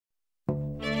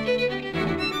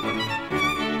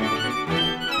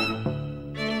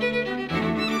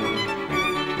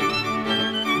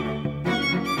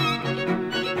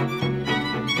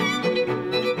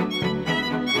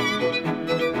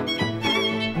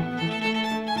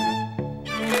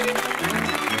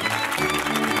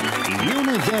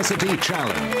University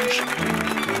Challenge.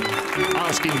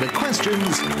 Asking the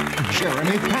questions,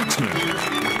 Jeremy Paxman.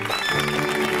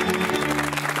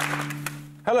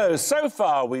 Hello, so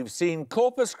far we've seen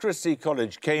Corpus Christi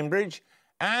College, Cambridge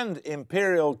and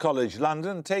Imperial College,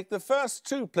 London take the first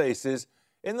two places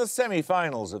in the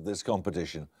semi-finals of this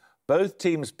competition. Both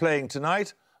teams playing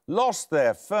tonight lost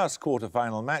their first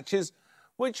quarter-final matches,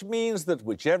 which means that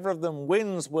whichever of them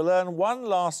wins will earn one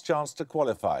last chance to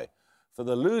qualify. For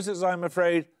the losers, I'm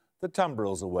afraid, the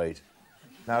tumbrils await.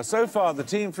 Now, so far, the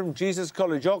team from Jesus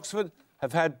College, Oxford,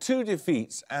 have had 2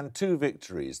 defeats and 2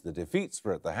 victories. The defeats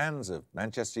were at the hands of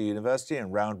Manchester University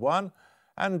in round 1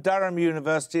 and Durham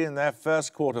University in their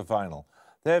first quarter-final.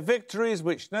 Their victories,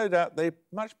 which no doubt they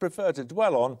much prefer to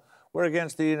dwell on, were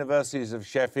against the universities of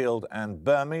Sheffield and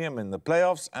Birmingham in the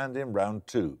playoffs and in round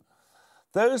 2.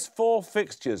 Those 4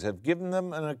 fixtures have given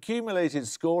them an accumulated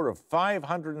score of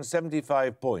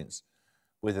 575 points.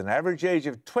 With an average age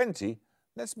of 20,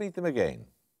 let's meet them again.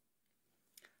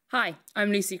 Hi,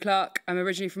 I'm Lucy Clark. I'm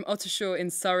originally from Ottershaw in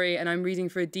Surrey and I'm reading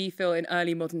for a DPhil in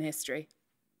early modern history.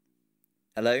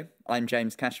 Hello, I'm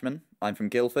James Cashman. I'm from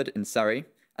Guildford in Surrey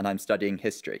and I'm studying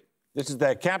history. This is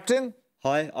their captain.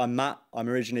 Hi, I'm Matt. I'm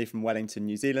originally from Wellington,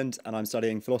 New Zealand and I'm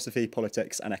studying philosophy,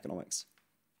 politics and economics.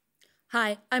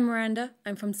 Hi, I'm Miranda.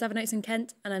 I'm from Sevenoaks in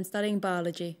Kent and I'm studying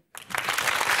biology.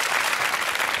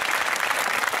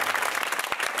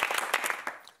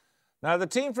 Now, the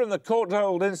team from the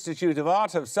Courtauld Institute of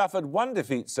Art have suffered 1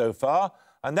 defeat so far,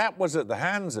 and that was at the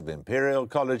hands of Imperial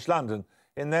College London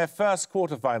in their first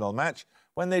quarter-final match,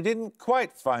 when they didn't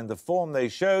quite find the form they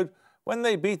showed when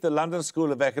they beat the London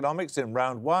School of Economics in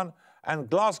round 1 and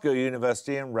Glasgow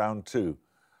University in round 2.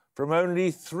 From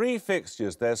only 3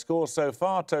 fixtures, their score so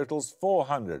far totals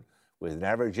 400. With an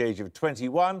average age of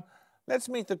 21, let's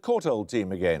meet the Courtauld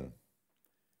team again.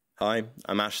 Hi,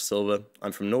 I'm Ash Silver.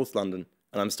 I'm from North London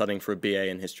and I'm studying for a BA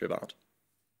in History of Art.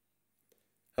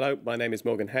 Hello, my name is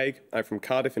Morgan Haig. I'm from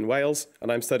Cardiff in Wales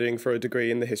and I'm studying for a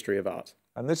degree in the History of Art.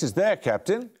 And this is their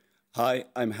captain. Hi,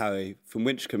 I'm Harry from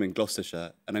Winchcombe in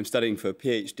Gloucestershire and I'm studying for a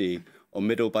PhD on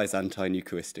Middle Byzantine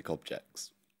Eucharistic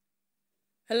objects.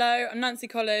 Hello, I'm Nancy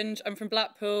Collins. I'm from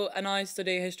Blackpool and I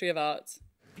study History of Art.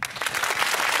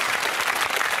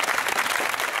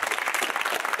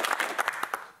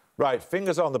 Right,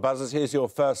 fingers on the buzzers. Here's your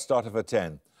first starter for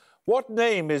 10. What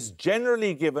name is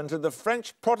generally given to the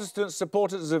French Protestant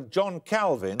supporters of John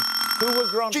Calvin who were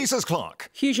granted... Jesus Clark.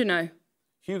 Huguenot.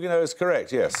 Huguenot is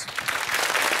correct, yes.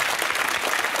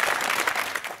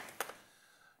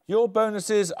 Your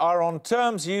bonuses are on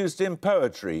terms used in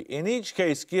poetry. In each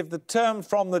case, give the term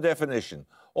from the definition.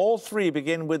 All 3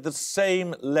 begin with the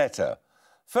same letter.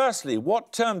 Firstly,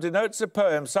 what term denotes a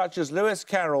poem such as Lewis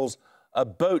Carroll's A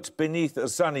Boat Beneath a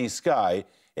Sunny Sky,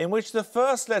 in which the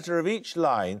first letter of each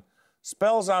line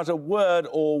spells out a word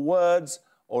or words,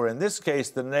 or in this case,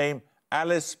 the name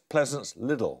Alice Pleasance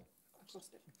Liddell?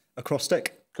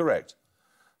 Acrostic. Correct.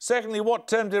 Secondly, what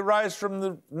term derives from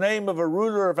the name of a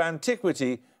ruler of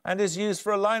antiquity and is used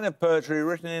for a line of poetry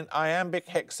written in iambic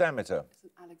hexameter? It's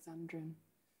an Alexandrian.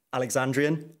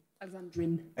 Alexandrian.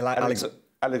 Alexandrine.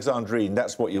 Alexandrine,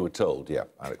 that's what you were told. Yeah,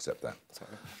 I'll accept that. Sorry.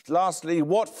 Lastly,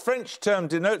 what French term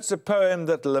denotes a poem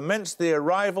that laments the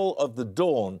arrival of the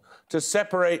dawn to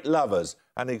separate lovers?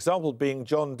 An example being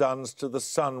John Donne's To the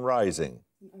Sun Rising.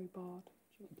 Obard.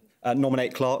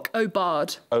 Nominate Clark.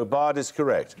 Obard. Obard is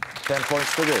correct. 10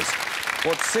 points for this.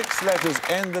 What 6 letters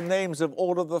end the names of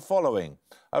all of the following?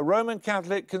 A Roman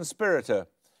Catholic conspirator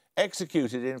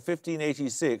executed in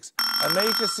 1586, a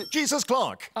major... Jesus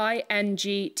Clark.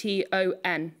 Ington.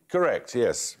 Correct,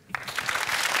 yes.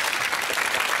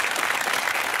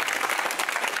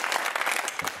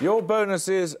 Your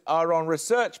bonuses are on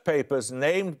research papers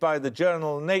named by the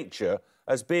journal Nature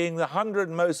as being the 100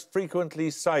 most frequently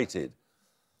cited.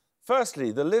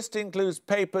 Firstly, the list includes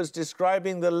papers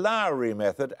describing the Lowry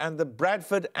method and the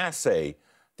Bradford assay.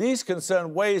 These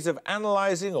concern ways of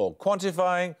analysing or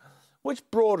quantifying which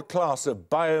broad class of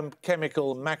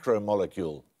biochemical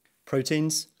macromolecule?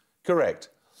 Proteins. Correct.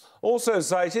 Also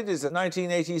cited is a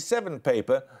 1987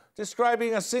 paper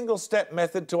describing a single-step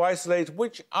method to isolate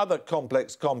which other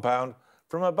complex compound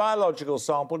from a biological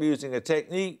sample using a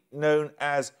technique known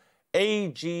as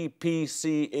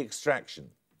AGPC extraction.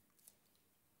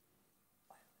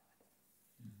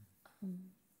 It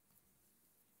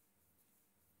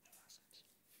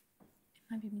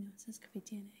might be amino acids, could be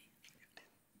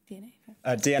DNA.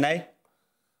 DNA?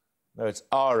 No, it's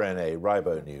RNA,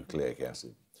 ribonucleic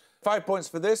acid. 5 points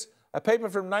for this. A paper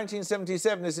from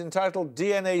 1977 is entitled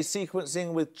DNA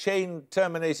Sequencing with Chain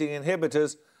Terminating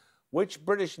Inhibitors, Which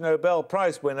British Nobel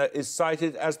Prize winner is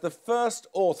cited as the first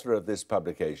author of this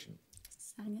publication?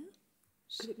 Sanger?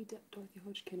 Could it be Dorothy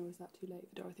Hodgkin, or is that too late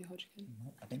for Dorothy Hodgkin?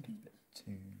 I think it's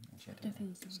a bit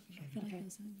too...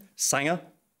 Sanger?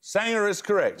 Sanger is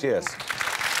correct, yes.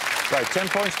 Right, 10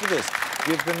 points for this.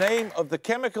 Give the name of the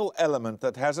chemical element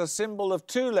that has a symbol of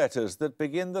 2 letters that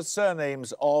begin the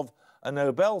surnames of a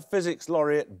Nobel physics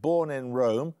laureate born in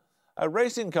Rome, a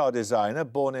racing car designer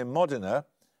born in Modena,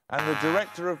 and the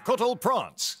director of... Courtauld,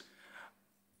 France.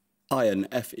 Iron,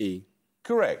 Fe.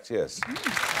 Correct, yes.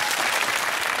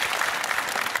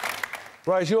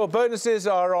 Right, your bonuses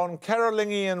are on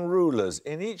Carolingian rulers.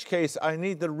 In each case, I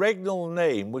need the regnal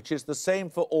name, which is the same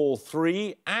for all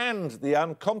 3, and the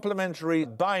uncomplimentary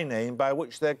byname by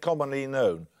which they're commonly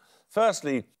known.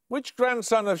 Firstly, which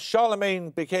grandson of Charlemagne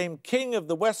became king of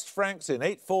the West Franks in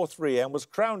 843 and was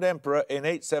crowned emperor in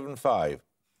 875?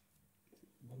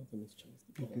 One of them is Charles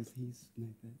the Bald. Because he's... No,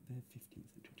 they're 15th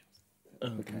century Charles.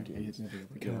 Oh, okay.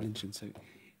 The Carolingians, so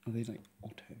are they like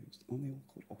Ottos? Aren't they all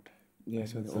called Otto? Yeah,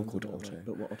 so they're all called Otto. Right.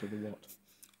 But what Otto the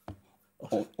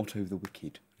what? Otto the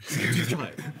Wicked.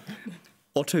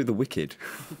 Otto the Wicked.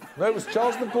 No, it was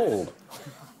Charles the Bald.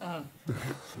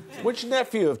 Which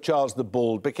nephew of Charles the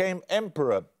Bald became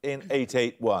emperor in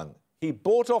 881? He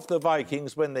bought off the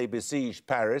Vikings when they besieged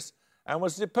Paris and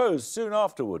was deposed soon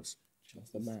afterwards.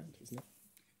 Charles the Mad, isn't it?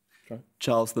 Try.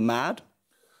 Charles the Mad.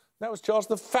 That was Charles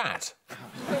the Fat.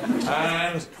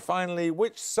 And finally,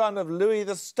 which son of Louis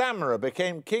the Stammerer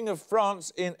became king of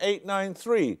France in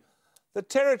 893? The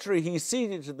territory he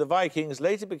ceded to the Vikings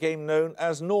later became known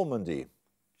as Normandy.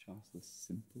 Charles the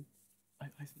Simple.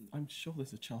 I'm sure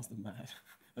there's a Charles the Mad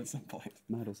at some point.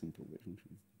 Mad or Simple? Which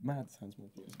one? Mad sounds more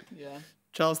good. Yeah.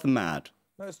 Charles the Mad.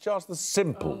 No, it's Charles the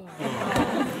Simple.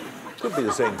 Could be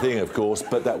the same thing, of course,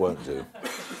 but that won't do.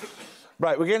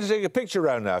 Right, we're going to take a picture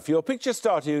round now. For your picture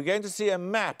starter, you're going to see a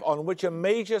map on which a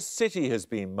major city has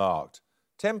been marked.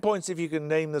 10 points if you can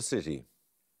name the city.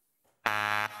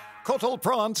 Courtauld,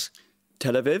 France.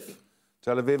 Tel Aviv.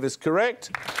 Tel Aviv is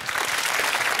correct.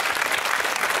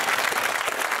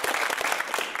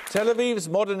 Tel Aviv's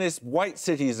modernist White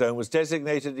City Zone was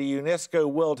designated a UNESCO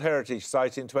World Heritage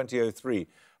Site in 2003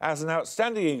 as an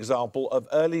outstanding example of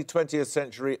early 20th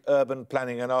century urban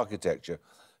planning and architecture.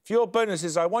 For your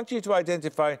bonuses, I want you to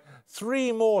identify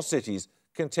 3 more cities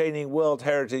containing World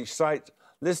Heritage Sites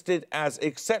listed as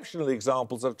exceptional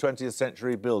examples of 20th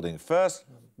century building. First,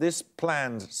 this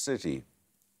planned city.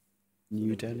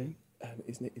 New Delhi.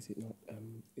 Isn't it? Is it not?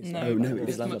 No, no,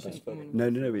 it's Islamabad.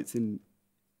 No, it's in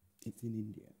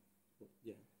India.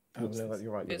 Yeah. Oh, no,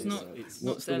 you're right. It's not. It's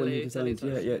not What's the one he Delhi.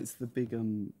 designed? Yeah, it's the big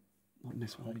not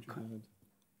this one.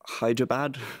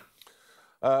 Hyderabad.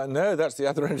 No, that's the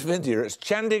other end of India. It's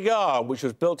Chandigarh, which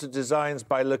was built to designs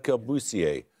by Le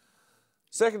Corbusier.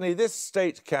 Secondly, this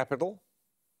state capital.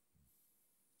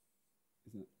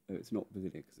 It's not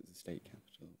Brasilia because it's a state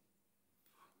capital.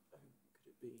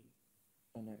 Could it be?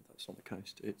 Oh no, that's on the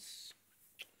coast. It's.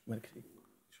 Well,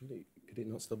 surely could it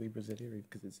not still be Brasilia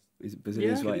because it's.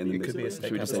 Brasilia's right in the middle. It could be a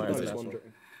state capital.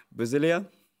 Brasilia.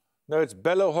 No, it's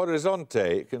Belo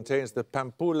Horizonte. It contains the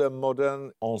Pampulha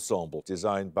Modern Ensemble,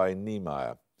 designed by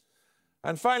Niemeyer.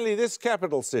 And finally, this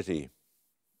capital city.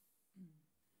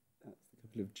 That's the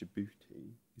capital of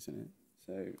Djibouti, isn't it?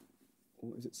 So,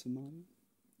 or is it Somalia?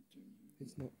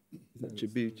 It's not. Is that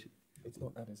Djibouti? It's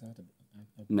not Addis Ababa.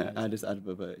 No, Addis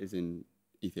Ababa is in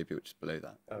Ethiopia, which is below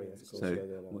that. Oh yes, of course. So,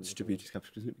 Yeah, what's Djibouti's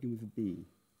capital? Doesn't it begin with a B?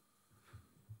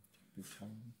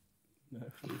 No.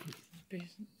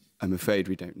 I'm afraid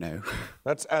we don't know.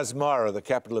 That's Asmara, the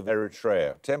capital of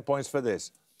Eritrea. 10 points for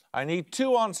this. I need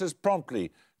 2 answers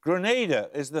promptly.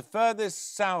 Grenada is the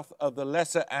furthest south of the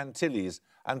Lesser Antilles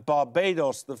and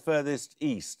Barbados the furthest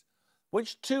east.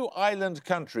 Which 2 island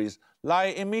countries lie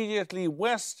immediately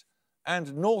west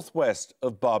and northwest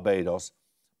of Barbados?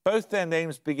 Both their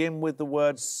names begin with the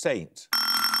word Saint.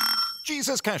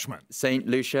 Jesus Cashman. St.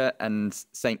 Lucia and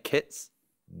St. Kitts?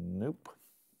 Nope.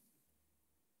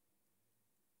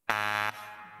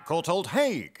 Courtauld,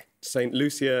 Hague. St.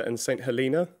 Lucia and St.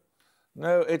 Helena.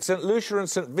 No, it's St. Lucia and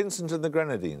St. Vincent and the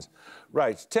Grenadines.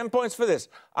 Right, 10 points for this.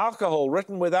 Alcohol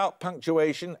written without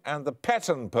punctuation and the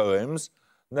Pétain poems,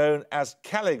 known as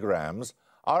calligrams,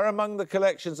 are among the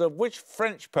collections of which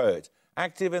French poet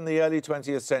active in the early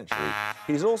 20th century?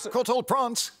 He's also... Courtauld,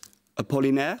 France.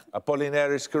 Apollinaire.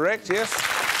 Apollinaire is correct, yes.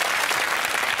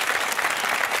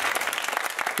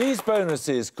 These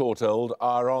bonuses, Courtauld,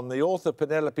 are on the author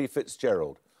Penelope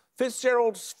Fitzgerald.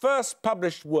 Fitzgerald's first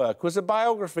published work was a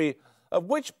biography of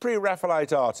which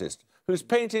pre-Raphaelite artist, whose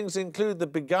paintings include The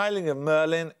Beguiling of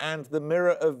Merlin and The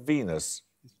Mirror of Venus?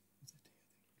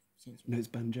 No, it's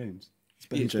Burne-Jones.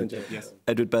 Yes.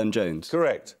 Edward Burne-Jones.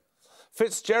 Correct.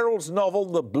 Fitzgerald's novel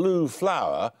The Blue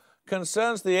Flower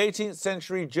concerns the 18th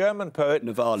century German poet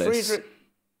Novalis. Friedrich...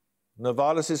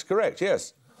 Novalis is correct,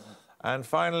 yes. And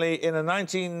finally, in a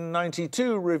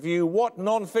 1992 review, what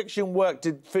non-fiction work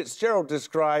did Fitzgerald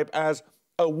describe as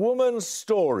a woman's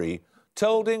story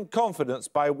told in confidence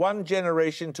by one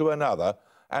generation to another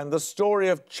and the story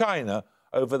of China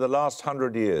over the last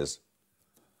 100 years?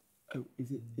 Oh,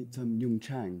 is it? It's Yung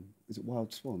Chang. Is it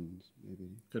Wild Swans? Maybe.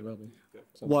 Could well be.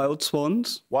 Wild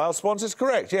Swans. Wild Swans is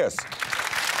correct, yes.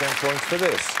 10 points for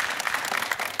this.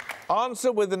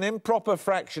 Answer with an improper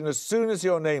fraction as soon as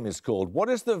your name is called. What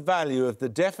is the value of the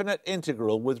definite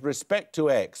integral with respect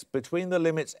to x between the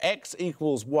limits x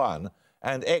equals 1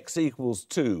 and x equals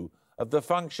 2 of the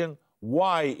function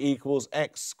y equals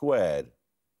x squared?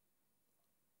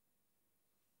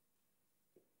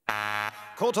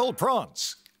 Courtauld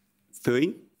prawns.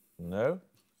 3. No.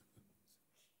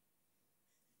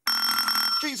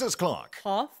 Jesus clock.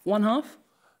 Half? 1/2?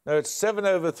 No, it's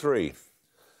 7/3.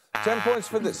 10 points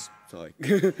for this. Sorry.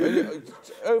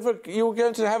 You were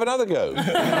going to have another go.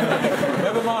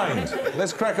 Never mind.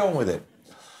 Let's crack on with it.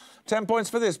 10 points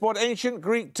for this. What ancient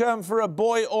Greek term for a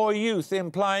boy or youth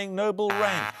implying noble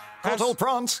rank? Courtauld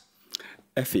prawns.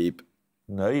 Ephebe.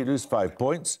 No, you lose 5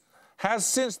 points. Has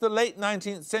since the late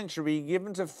 19th century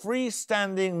given to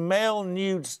freestanding male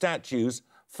nude statues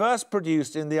first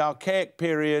produced in the archaic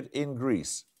period in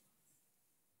Greece.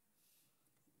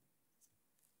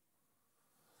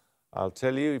 I'll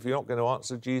tell you if you're not going to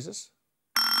answer Jesus.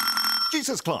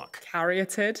 Jesus clock.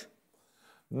 Caryatid?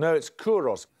 No, it's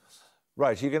Kouros.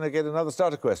 Right, you're going to get another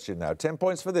starter question now. 10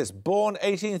 points for this. Born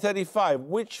 1835,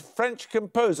 which French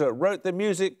composer wrote the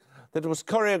music that was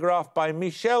choreographed by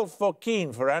Michel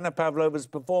Fokine for Anna Pavlova's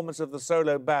performance of the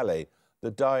solo ballet,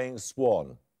 The Dying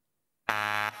Swan?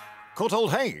 Courtauld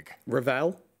Haig.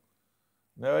 Ravel.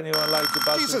 No, anyone like to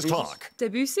buzz? Jesus clock.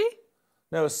 Debussy?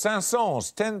 No,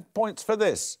 Saint-Saëns. 10 points for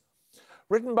this.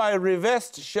 Written by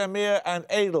Rivest, Shamir and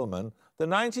Edelman, the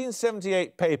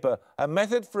 1978 paper, A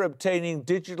Method for Obtaining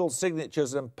Digital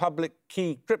Signatures and Public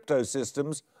Key Crypto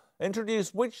Systems,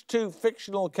 introduced which two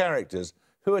fictional characters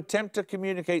who attempt to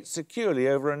communicate securely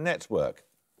over a network?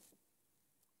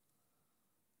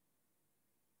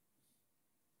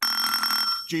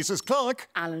 Jesus clock.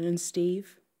 Alan and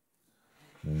Steve?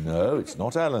 No, it's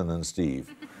not Alan and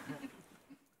Steve.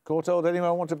 Courtauld,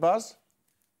 anyone want to buzz?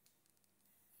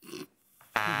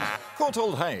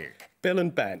 Courtauld Haig. Bill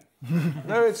and Ben.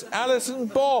 No, it's Alice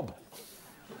and Bob.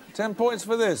 10 points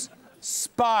for this.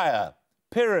 Spire,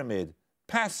 pyramid,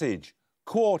 passage,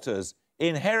 quarters,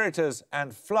 inheritors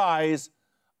and flies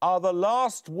are the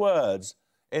last words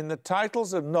in the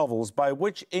titles of novels by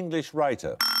which English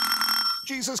writer?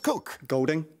 Jesus Cook.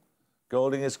 Golding.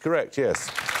 Golding is correct, yes.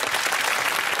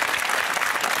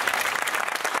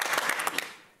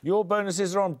 Your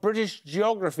bonuses are on British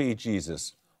geography,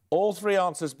 Jesus. All three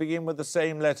answers begin with the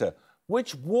same letter.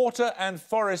 Which water and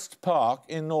forest park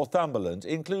in Northumberland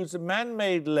includes a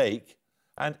man-made lake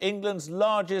and England's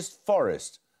largest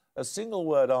forest? A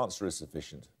single-word answer is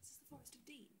sufficient. Is the Forest of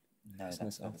Dean? No,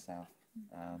 that's further south.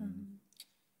 I don't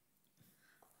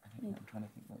know, I'm trying to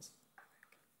think what's...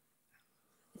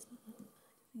 I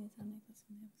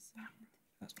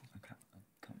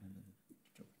can't remember.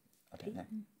 I don't know.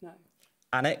 No.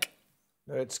 Alnwick.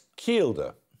 No, it's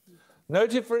Kielder.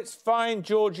 Noted for its fine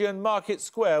Georgian market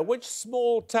square, which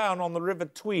small town on the River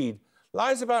Tweed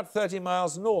lies about 30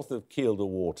 miles north of Kielder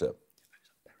Water?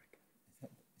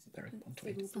 Is it Berwick on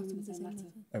Tweed? It's the same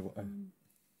letter. Oh,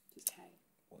 It's K.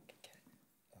 what?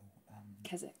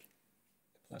 Keswick.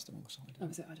 That's the wrong side. Oh,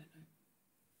 is it? I don't know.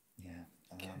 Yeah.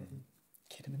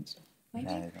 Kidderminster.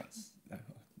 No, that's...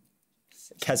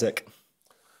 Keswick.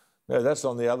 No, that's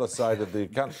on the other side of the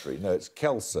country. No, it's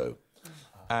Kelso.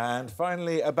 And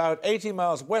finally, about 80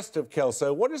 miles west of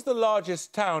Kelso, what is the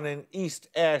largest town in East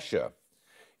Ayrshire?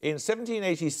 In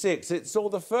 1786, it saw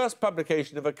the first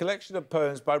publication of a collection of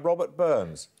poems by Robert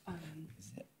Burns.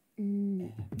 Is it?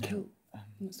 Kill. Oh,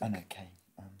 no, K.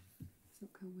 It's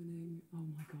not Kilwinning. Oh,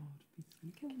 my God.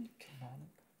 Kilmarnock.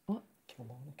 What?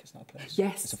 Kilmarnock, is that a place?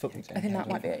 Yes. It's a football team. I think that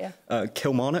might be it, yeah.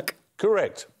 Kilmarnock.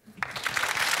 Correct.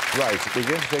 Right, we're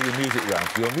going to take a music round.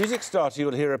 For your music starter,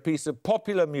 you'll hear a piece of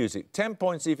popular music. 10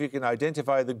 points if you can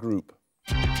identify the group.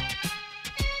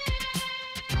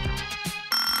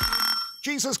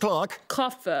 Jesus clock.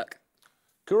 Kraftwerk.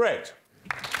 Correct.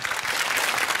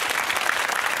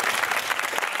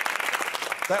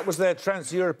 That was their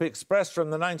Trans-Europe Express from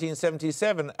the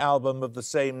 1977 album of the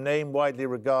same name, widely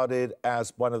regarded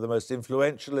as one of the most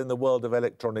influential in the world of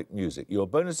electronic music. Your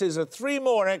bonuses are 3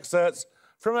 more excerpts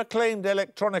from acclaimed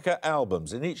electronica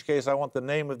albums? In each case, I want the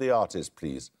name of the artist,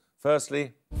 please.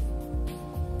 Firstly...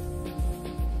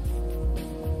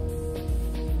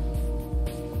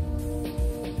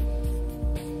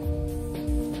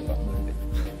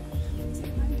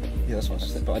 Yeah, that's what I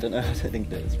said, but I don't know. I don't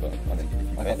think it is, but I can't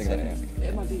think of anything.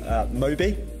 It might be.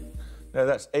 Moby? No,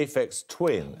 that's Aphex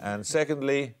Twin. And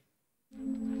secondly...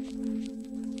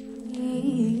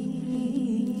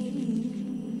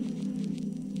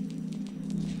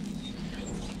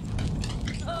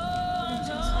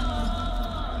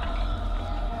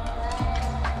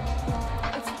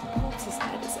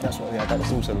 That's what, yeah, that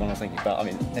was also the one I was thinking about. I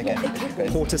mean, again,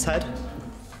 Portishead?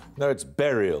 No, it's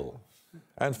Burial.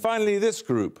 And finally, this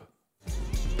group.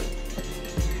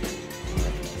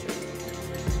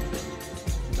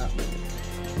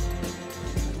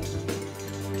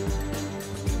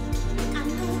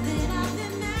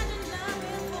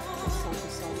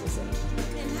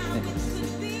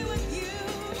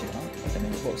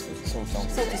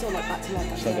 Soul to Soul, like Back to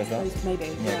Life. Shall I go for that?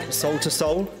 Maybe. Yeah. Soul to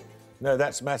Soul? No,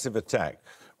 that's Massive Attack.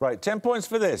 Right, 10 points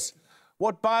for this.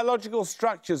 What biological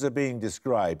structures are being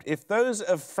described? If those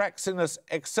of Fraxinus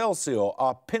excelsior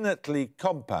are pinnately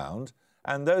compound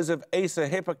and those of Acer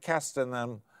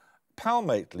hippocastanum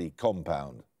palmately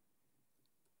compound.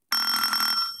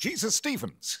 Jesus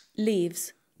Stevens.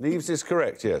 Leaves. Leaves is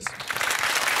correct, yes.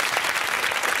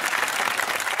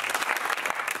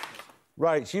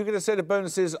 Right, you get a set of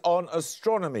bonuses on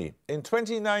astronomy. In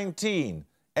 2019,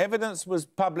 evidence was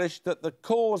published that the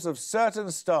cores of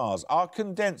certain stars are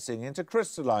condensing into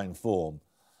crystalline form.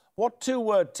 What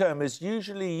two-word term is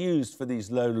usually used for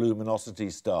these low-luminosity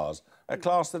stars, a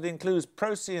class that includes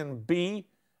Procyon B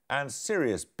and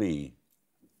Sirius B?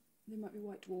 They might be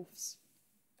white dwarfs.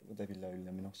 Would they be low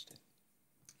luminosity?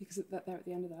 Because they're at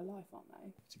the end of their life, aren't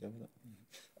they? To go with it.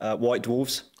 White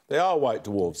dwarfs? They are white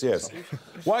dwarfs, yes.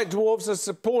 White dwarfs are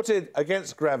supported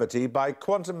against gravity by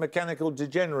quantum mechanical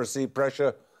degeneracy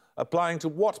pressure applying to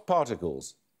what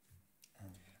particles?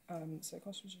 So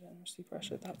quantum degeneracy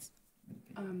pressure, that's...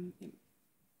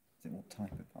 Is it what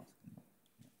type of particle?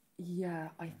 Yeah,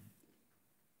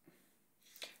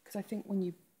 because I think when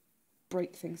you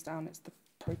break things down, it's the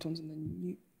protons and the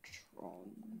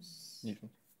neutrons.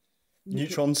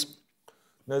 Neutrons?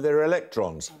 No, they're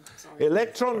electrons.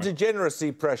 Electron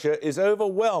degeneracy pressure is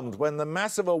overwhelmed when the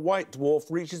mass of a white dwarf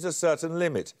reaches a certain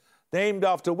limit. Named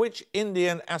after which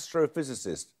Indian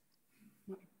astrophysicist?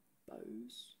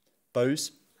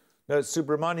 Bose? No, it's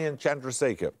Subramanian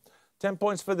Chandrasekhar. 10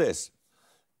 points for this.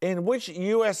 In which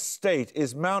US state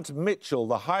is Mount Mitchell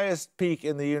the highest peak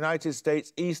in the United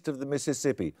States east of the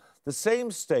Mississippi? The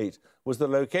same state was the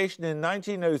location in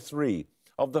 1903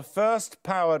 of the first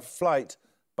powered flight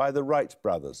by the Wright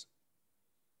brothers.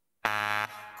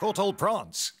 Courtauld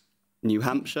France. New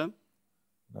Hampshire.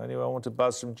 Anyone want to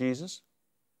buzz from Jesus?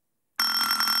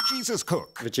 Jesus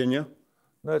Cook. Virginia?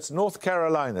 No, it's North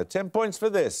Carolina. 10 points for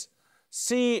this.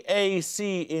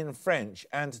 CAC in French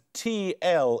and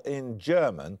TL in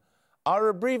German are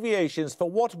abbreviations for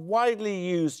what widely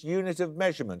used unit of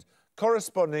measurement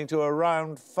corresponding to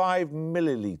around 5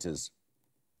 millilitres?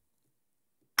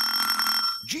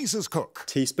 Jesus Cook.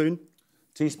 Teaspoon?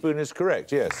 Teaspoon is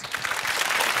correct, yes.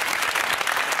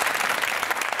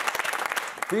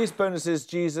 These bonuses,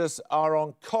 Jesus, are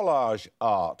on collage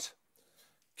art.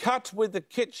 Cut with the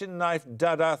kitchen knife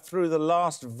Dada through the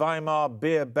last Weimar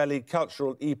beer belly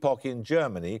cultural epoch in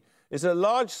Germany is a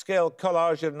large-scale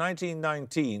collage of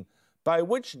 1919 by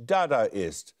which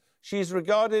Dadaist? She's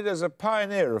regarded as a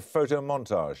pioneer of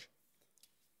photomontage.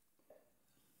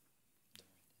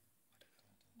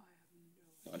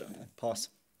 I don't know. Pass.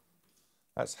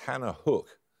 That's Hannah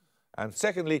Hook. And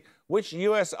secondly, which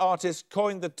US artist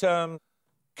coined the term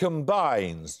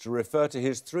combines to refer to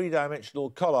his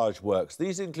three-dimensional collage works?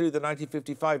 These include the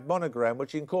 1955 monogram,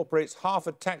 which incorporates half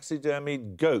a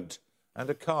taxidermied goat and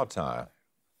a car tyre.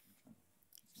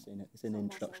 It's in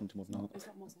Introduction to Modern Art. Is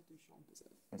that Marcel Duchamp, is it?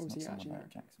 It's Or is not he someone actually like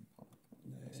Jackson Pollock.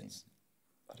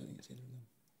 I don't think it's either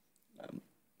of them.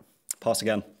 Pass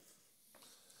again.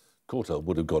 Courtauld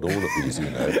would have got all of these, you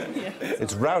know.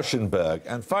 It's Rauschenberg.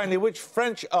 And finally, which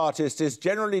French artist is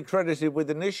generally credited with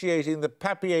initiating the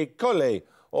papier-collé,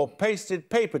 or pasted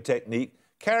paper technique,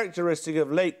 characteristic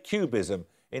of late Cubism,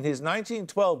 in his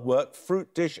 1912 work,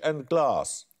 Fruit Dish and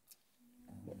Glass?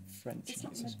 French. Yeah,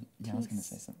 I was going to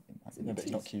say something. No, but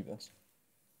it's not Cubist.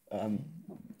 I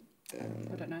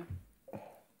don't know.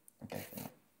 Okay, for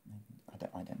that.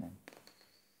 I don't know.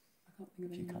 I can't think of If you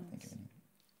anyone can't think else. of anyone.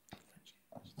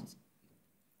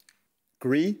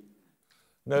 Gris?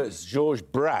 No, it's Georges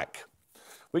Braque.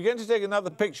 We're going to take another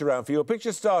picture round for you. A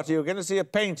picture starter, you're going to see a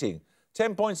painting.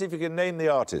 10 points if you can name the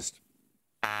artist.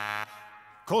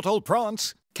 Courtauld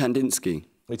prance. Kandinsky.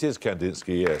 It is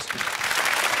Kandinsky, yes.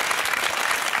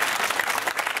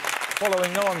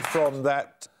 Following on from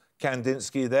that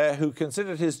Kandinsky there, who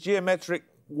considered his geometric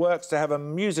works to have a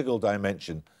musical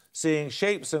dimension, seeing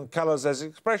shapes and colours as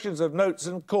expressions of notes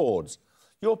and chords.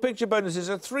 Your picture bonuses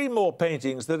are 3 more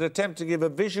paintings that attempt to give a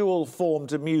visual form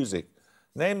to music.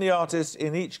 Name the artist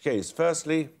in each case.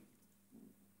 Firstly...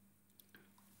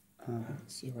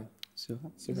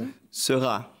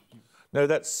 Seurat. No,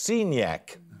 that's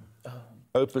Signac,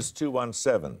 Opus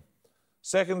 217.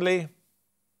 Secondly...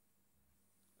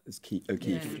 It's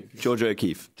O'Keeffe. Georgia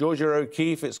O'Keeffe. Georgia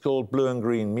O'Keeffe, it's called Blue and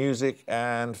Green Music.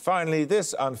 And finally,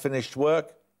 this unfinished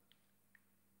work...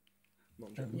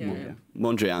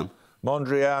 Mondrian.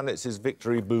 Mondrian, it's his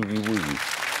Victory Boogie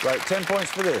Woogie. Right, 10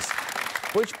 points for this.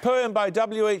 Which poem by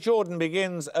W.H. Auden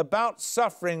begins, about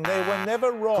suffering they were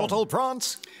never wrong? Courtauld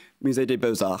prance. Musée des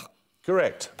Beaux-Arts.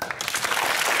 Correct.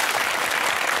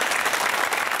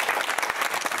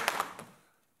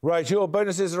 Right, your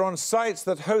bonuses are on sites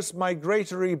that host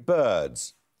migratory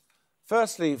birds.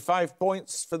 Firstly, 5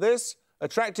 points for this.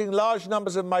 Attracting large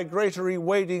numbers of migratory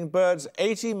wading birds,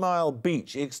 80-mile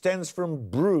beach extends from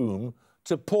Broome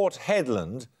to Port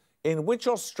Hedland in which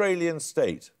Australian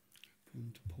state?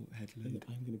 Broome to Port Hedland.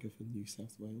 I'm going to go for New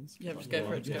South Wales. Yeah, just go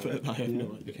for it. I have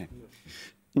no idea. Okay.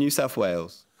 New South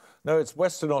Wales. No, it's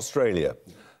Western Australia.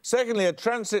 Secondly, a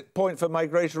transit point for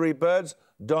migratory birds,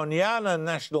 Doñana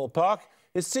National Park,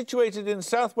 is situated in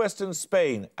southwestern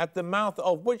Spain at the mouth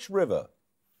of which river?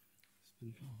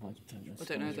 I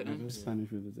don't know.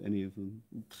 Spanish rivers, any of them.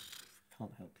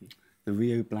 Can't help you. The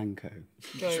Rio Blanco.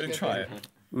 Should we try it?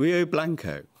 Rio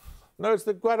Blanco. No, it's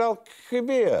the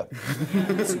Guadalquivir,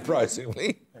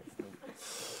 surprisingly.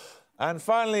 And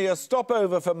finally, a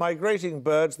stopover for migrating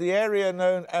birds, the area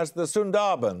known as the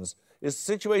Sundarbans, is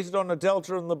situated on a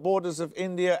delta on the borders of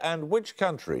India and which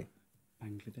country?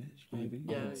 Bangladesh, maybe?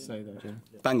 Yeah, I'd say that, yeah.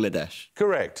 Bangladesh.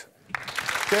 Correct.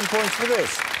 10 points for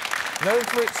this. Known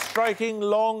for its striking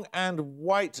long and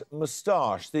white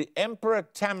moustache, the Emperor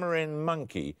Tamarin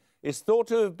monkey is thought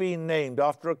to have been named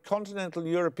after a continental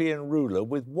European ruler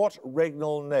with what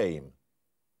regnal name?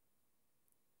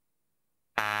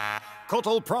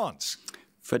 Courtauld prance.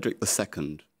 Frederick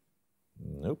II.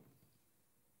 Nope.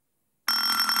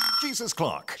 Jesus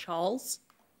Clark. Charles?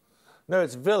 No,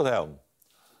 it's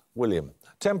William.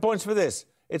 10 points for this.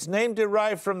 Its name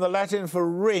derived from the Latin for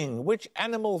ring. Which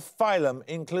animal phylum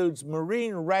includes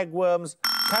marine ragworms,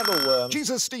 paddleworms?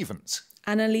 Jesus Stevens.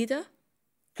 Annelida?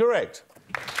 Correct.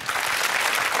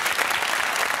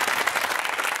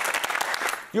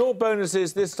 Your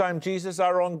bonuses this time, Jesus,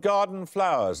 are on garden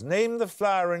flowers. Name the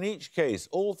flower in each case.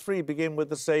 All 3 begin with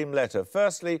the same letter.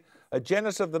 Firstly, a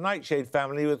genus of the nightshade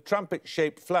family with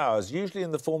trumpet-shaped flowers, usually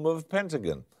in the form of a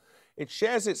pentagon. It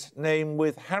shares its name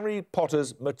with Harry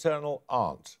Potter's maternal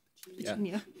aunt.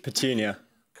 Petunia. Petunia.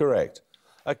 Correct.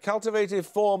 A cultivated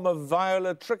form of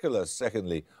Viola tricolor,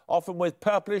 secondly, often with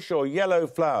purplish or yellow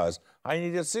flowers. I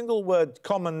need a single word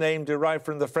common name derived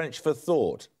from the French for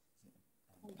thought.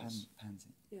 Pansy.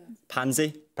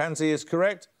 Pansy. Pansy is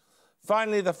correct.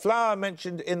 Finally, the flower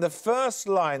mentioned in the first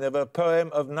line of a poem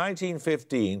of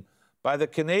 1915 by the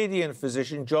Canadian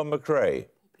physician John McCrae.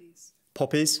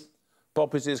 Poppies.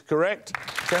 Poppies is correct.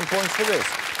 10 points for this.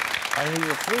 I need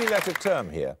a 3-letter term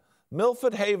here.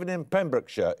 Milford Haven in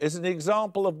Pembrokeshire is an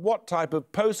example of what type of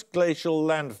post-glacial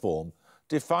landform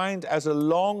defined as a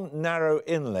long, narrow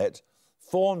inlet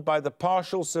formed by the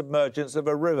partial submergence of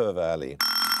a river valley?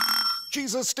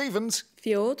 Jesus Stevens.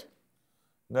 Fjord?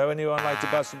 No, anyone like to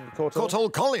buzz from Courtauld?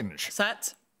 Courtauld College.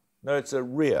 Set. No, it's a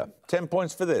rear. 10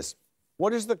 points for this.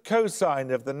 What is the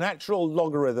cosine of the natural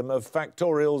logarithm of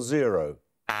factorial 0?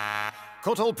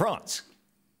 Courtauld prance.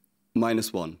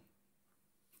 -1.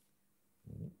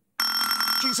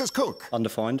 Jesus Cook.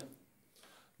 Undefined.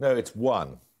 No, it's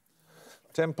 1.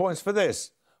 10 points for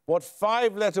this. What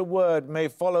 5-letter word may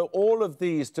follow all of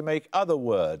these to make other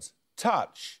words?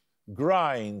 Touch,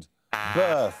 grind,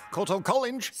 birth. Courtauld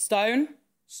College. Stone.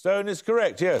 Stone is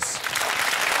correct, yes.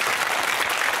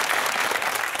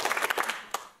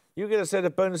 You get a set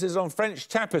of bonuses on French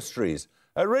tapestries.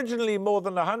 Originally more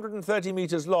than 130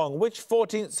 metres long, which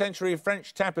 14th century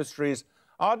French tapestries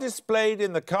are displayed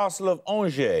in the castle of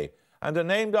Angers and are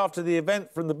named after the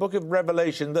event from the Book of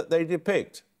Revelation that they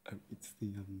depict? Oh, it's the,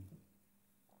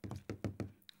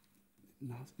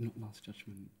 not Last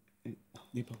Judgment.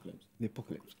 The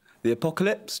Apocalypse. The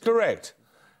Apocalypse? Correct.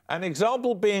 An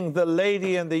example being The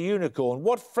Lady and the Unicorn.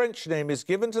 What French name is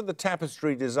given to the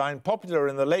tapestry design popular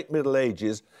in the late Middle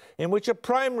Ages, in which a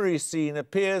primary scene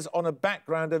appears on a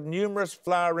background of numerous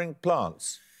flowering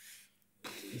plants?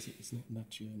 It's not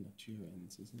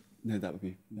naturens, is it? No, that would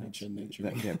be... Nature.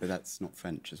 Yeah, but that's not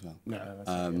French as well. No, that's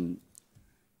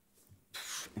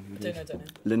Don't know.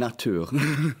 Le Nature.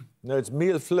 No, it's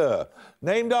Millefleur.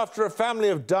 Named after a family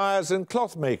of dyers and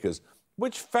cloth makers.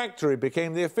 Which factory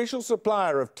became the official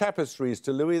supplier of tapestries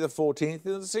to Louis XIV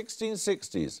in the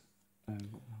 1660s?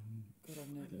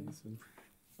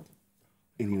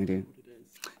 Any idea?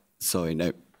 Sorry,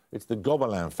 no. It's the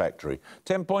Gobelin factory.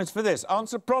 10 points for this.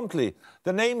 Answer promptly.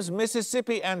 The names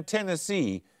Mississippi and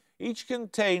Tennessee each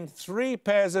contain 3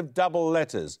 pairs of double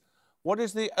letters. What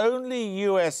is the only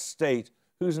US state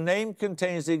whose name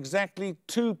contains exactly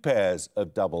 2 pairs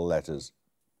of double letters?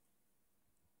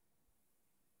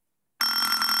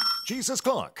 Jesus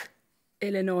Clark.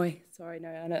 Illinois. Sorry, no,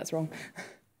 I know that's wrong.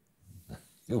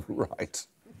 You're right.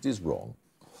 It is wrong.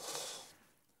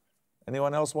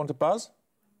 Anyone else want to buzz?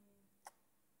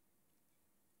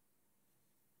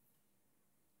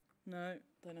 No,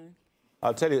 don't know.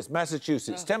 I'll tell you, it's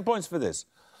Massachusetts. 10 points for this.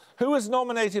 Who was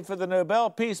nominated for the Nobel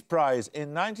Peace Prize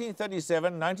in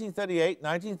 1937, 1938,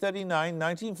 1939,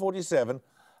 1947,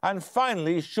 and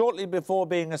finally, shortly before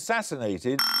being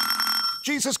assassinated?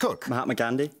 Jesus Cook. Mahatma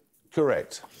Gandhi.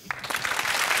 Correct.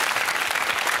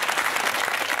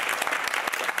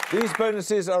 These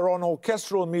bonuses are on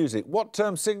orchestral music. What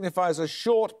term signifies a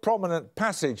short, prominent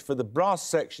passage for the brass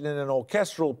section in an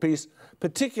orchestral piece,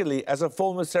 particularly as a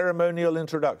form of ceremonial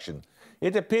introduction?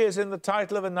 It appears in the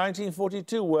title of a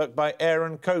 1942 work by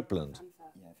Aaron Copland.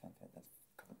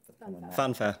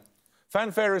 Fanfare.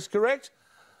 Fanfare is correct.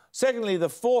 Secondly, the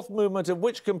 4th movement of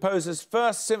which composer's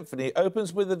first symphony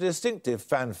opens with a distinctive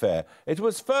fanfare. It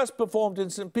was first performed in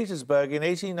St. Petersburg in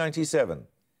 1897.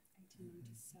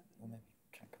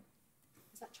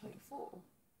 Is that Tchaikovsky 4?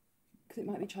 Because it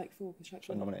might be Tchaikovsky 4, because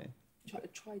Tchaikovsky...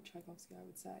 Tried Tchaikovsky, I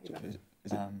would say.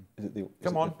 Is it the...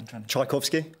 Come on.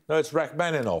 Tchaikovsky. No, it's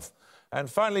Rachmaninoff. And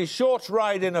finally, Short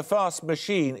Ride in a Fast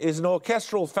Machine is an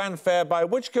orchestral fanfare by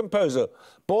which composer,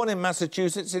 born in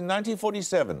Massachusetts in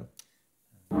 1947?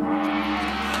 And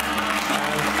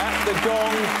at the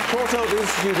gong, Courtauld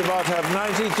Institute of Art have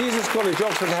 90, Jesus College,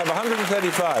 Oxford have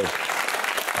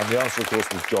 135. And the answer, of course,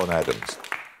 was John Adams.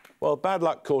 Well, bad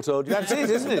luck, Courtauld. That's it,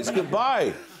 isn't it? It's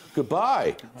goodbye.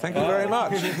 Goodbye. Thank you very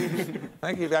much.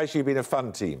 Thank you. You've actually been a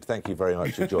fun team. Thank you very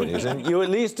much for joining us. And you at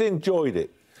least enjoyed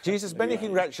it. Jesus, many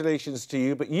congratulations to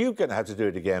you, but you're going to have to do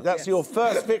it again. That's your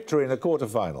first victory in a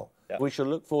quarter-final. We shall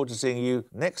look forward to seeing you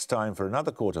next time for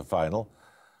another quarter-final.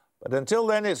 But until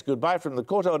then, it's goodbye from the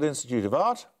Courtauld Institute of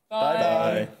Art.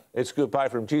 Bye. It's goodbye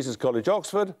from Jesus College,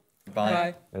 Oxford.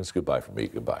 Bye. And it's goodbye from me.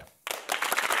 Goodbye.